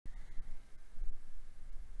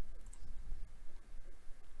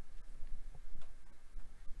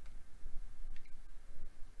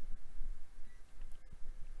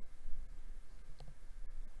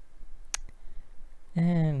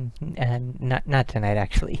Not tonight,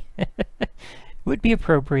 actually. Would be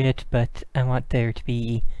appropriate, but I want there to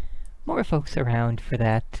be more folks around for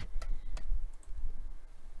that.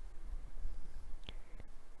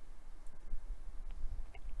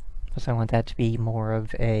 Plus, I want that to be more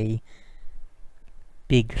of a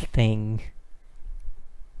big thing.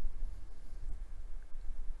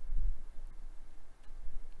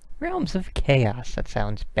 Realms of Chaos, that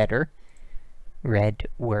sounds better. Red,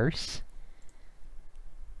 worse.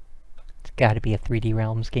 It's gotta be a 3D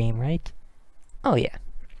Realms game, right? Oh yeah.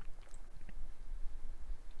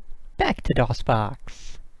 Back to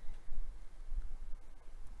DOSBox.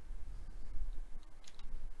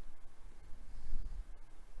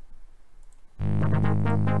 I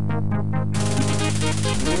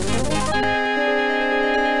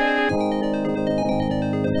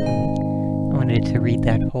wanted to read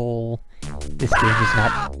that whole... This game is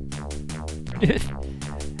not...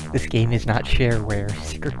 This game is not shareware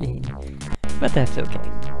screen. But that's okay.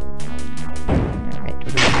 Alright, what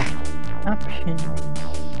do we have? Options...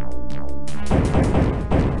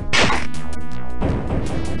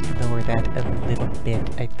 Lower that a little bit,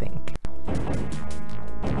 I think.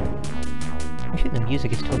 Actually, the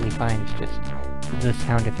music is totally fine, it's just the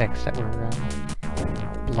sound effects that were,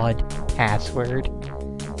 blood password.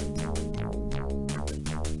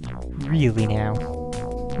 Really now.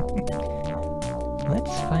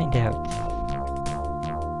 Let's find out.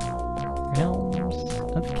 Realms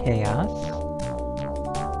of Chaos.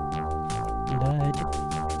 Blood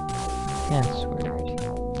password.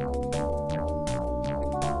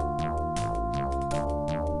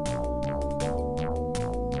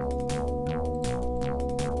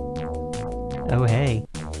 Oh hey.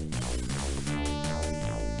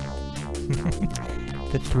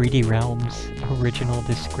 The 3D Realms original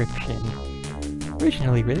description.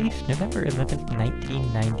 Originally released November 11th,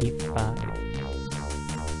 1995.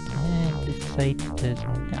 And this site does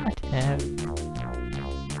not have...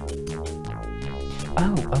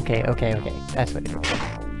 Oh, okay. That's what it is.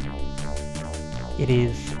 It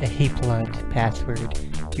is a blood password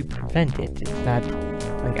to prevent it. It's not...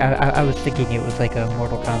 Like, I was thinking it was like a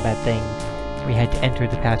Mortal Kombat thing where you had to enter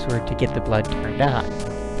the password to get the blood turned on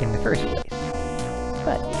in the first place.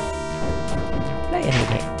 But, play any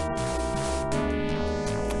game.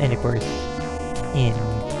 And of course, in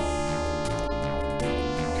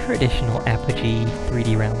traditional Apogee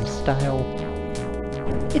 3D Realms style,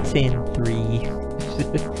 it's in 3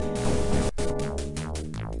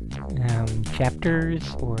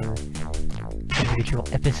 chapters or individual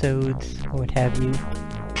episodes, or what have you.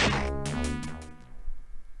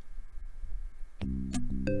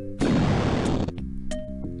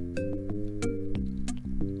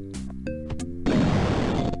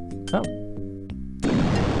 Oh.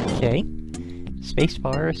 Okay.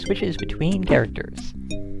 Spacebar switches between characters.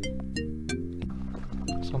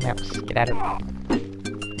 So mouse, get out of it.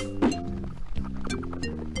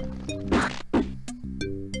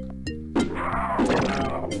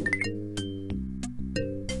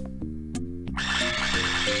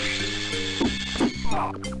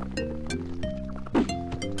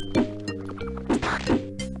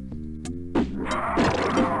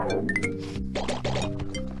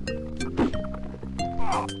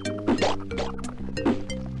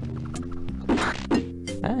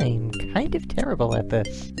 I'm kind of terrible at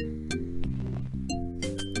this.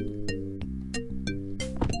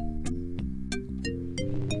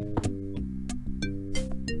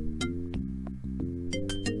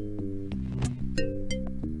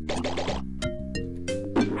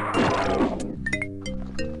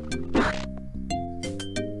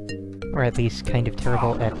 Or at least kind of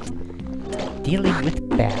terrible at dealing with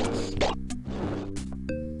bats.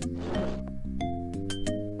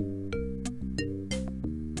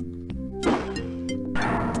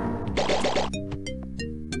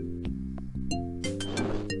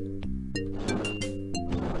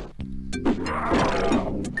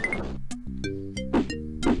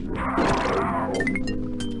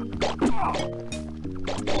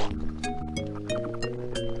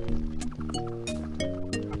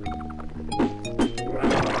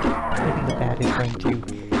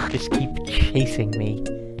 Just keep chasing me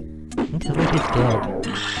until it is dead.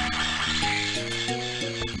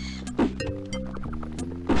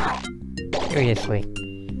 Seriously.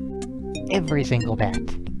 Every single bat.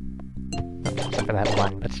 Well, except for that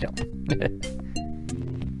one, but still.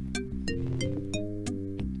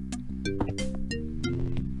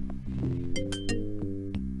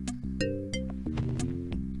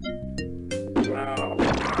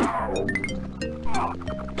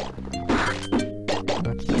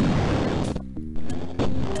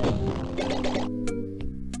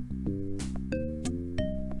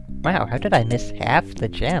 Wow, how did I miss half the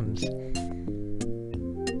gems?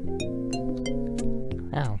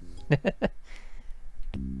 Wow.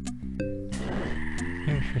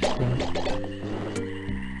 Interesting.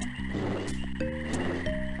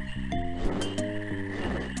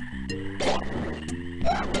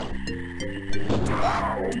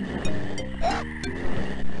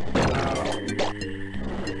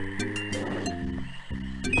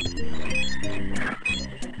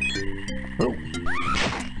 Oh.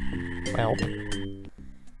 Well.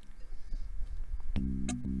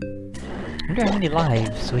 I wonder how many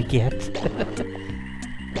lives we get.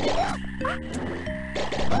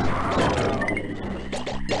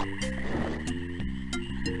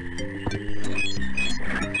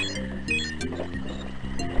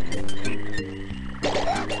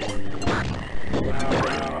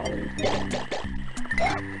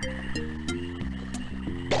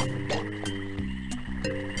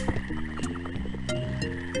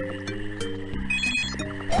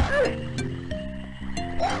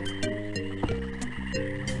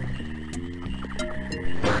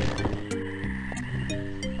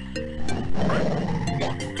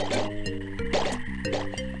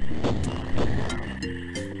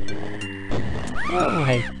 Oh,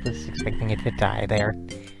 I was expecting it to die there.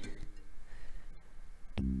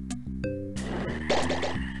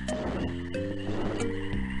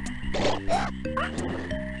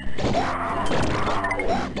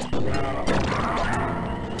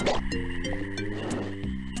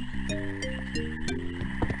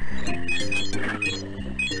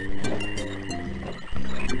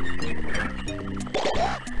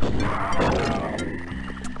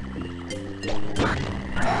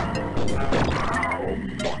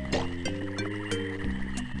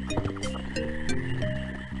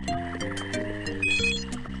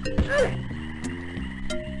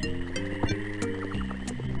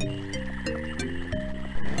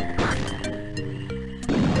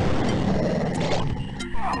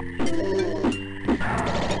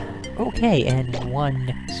 Okay, and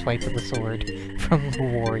one swipe of the sword from the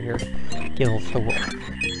warrior kills the wolf.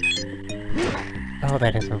 Oh,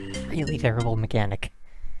 that is a really terrible mechanic.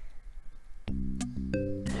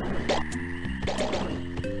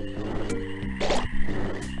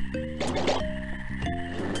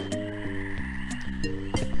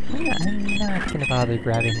 Yeah, I'm not gonna bother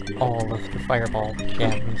grabbing all of the fireball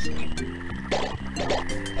gems.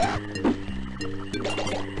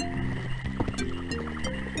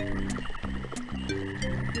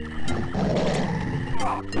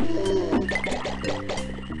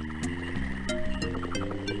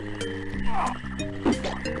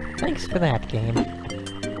 Thanks for that, game.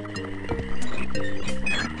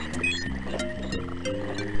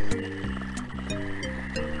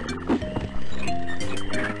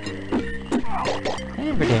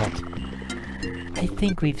 And we're dead. I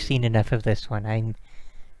think we've seen enough of this one. I'm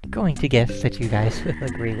going to guess that you guys will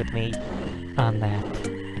agree with me on that.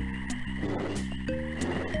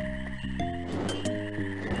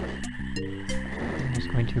 I'm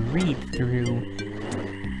just going to read through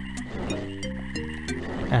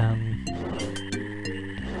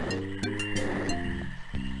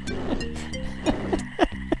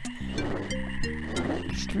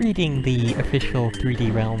just reading the official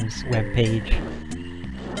 3D Realms webpage.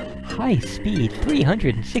 High-speed,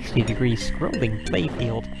 360-degree scrolling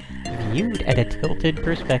playfield, viewed at a tilted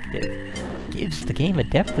perspective, gives the game a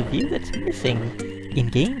depth of view that's missing in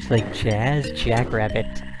games like Jazz Jackrabbit.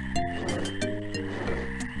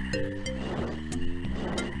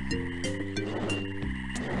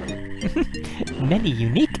 Many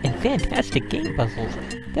unique and fantastic game puzzles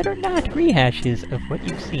that are not rehashes of what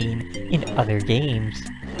you've seen in other games.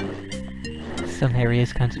 Some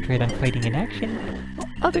areas concentrate on fighting and action, while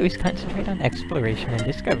others concentrate on exploration and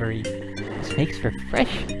discovery. This makes for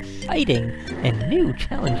fresh, exciting, and new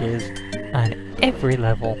challenges on every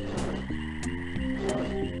level.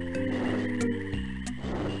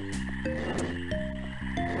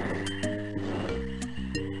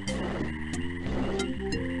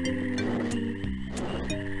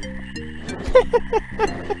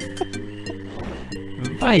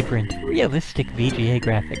 Vibrant, realistic VGA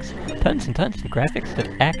graphics. Tons and tons of graphics that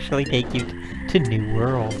actually take you to new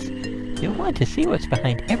worlds. You'll want to see what's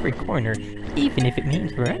behind every corner, even if it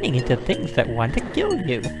means running into things that want to kill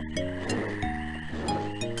you.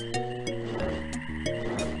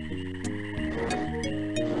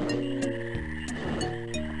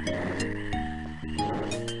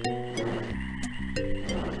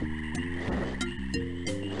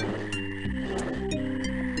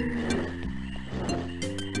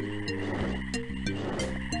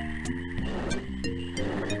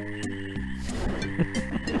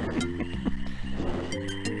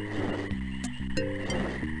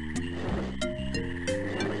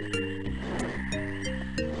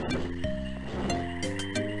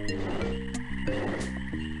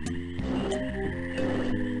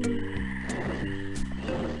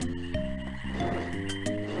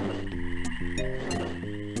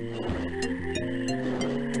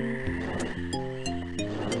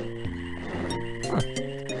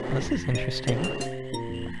 This is interesting.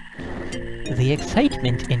 The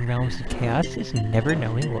excitement in Realms of Chaos is never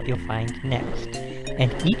knowing what you'll find next,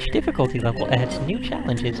 and each difficulty level adds new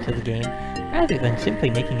challenges to the game, rather than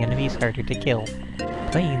simply making enemies harder to kill.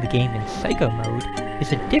 Playing the game in Psycho mode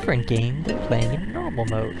is a different game than playing in normal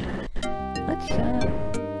mode. Let's find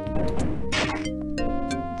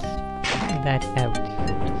that out.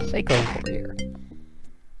 Psycho Warrior.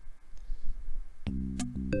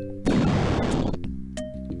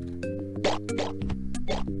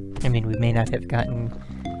 I mean, we may not have gotten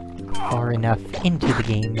far enough into the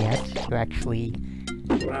game yet to actually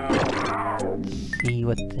see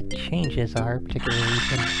what the changes are, particularly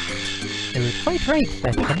since they were quite right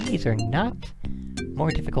that enemies are not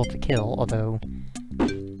more difficult to kill, although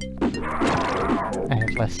I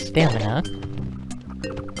have less stamina.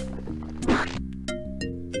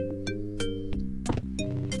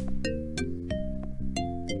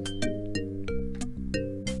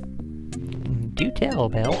 Do tell,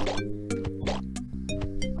 Belle.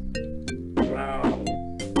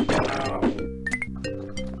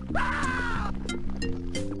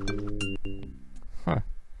 Huh.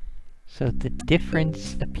 So the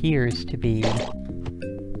difference appears to be...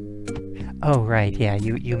 Oh, right, yeah,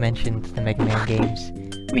 you mentioned the Mega Man games.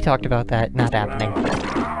 We talked about that not happening.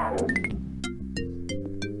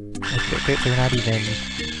 They're not even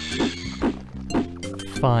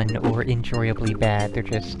fun or enjoyably bad, they're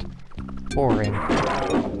just boring.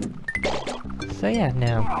 So yeah,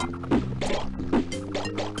 no.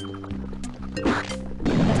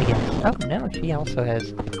 Let me guess. Oh no, she also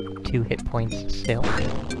has 2 hit points still.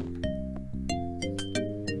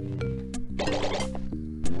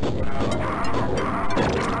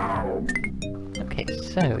 Okay,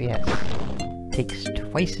 so yes. Takes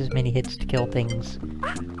twice as many hits to kill things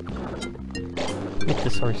with the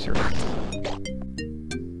sorceress.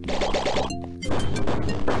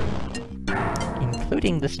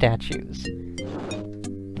 Including the statues.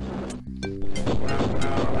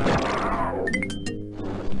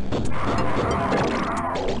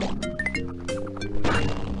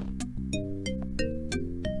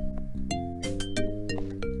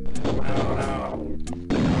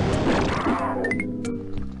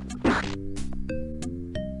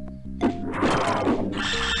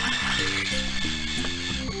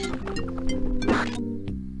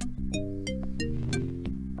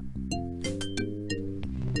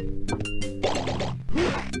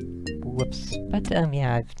 Whoops. But,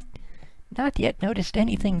 yeah, I've not yet noticed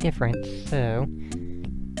anything different, so...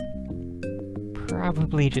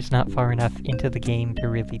 Probably just not far enough into the game to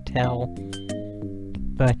really tell.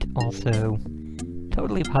 But also,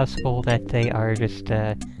 totally possible that they are just,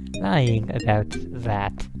 lying about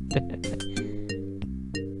that.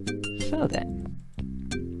 So then.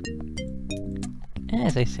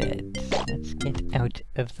 As I said, let's get out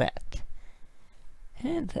of that.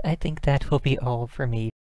 And I think that will be all for me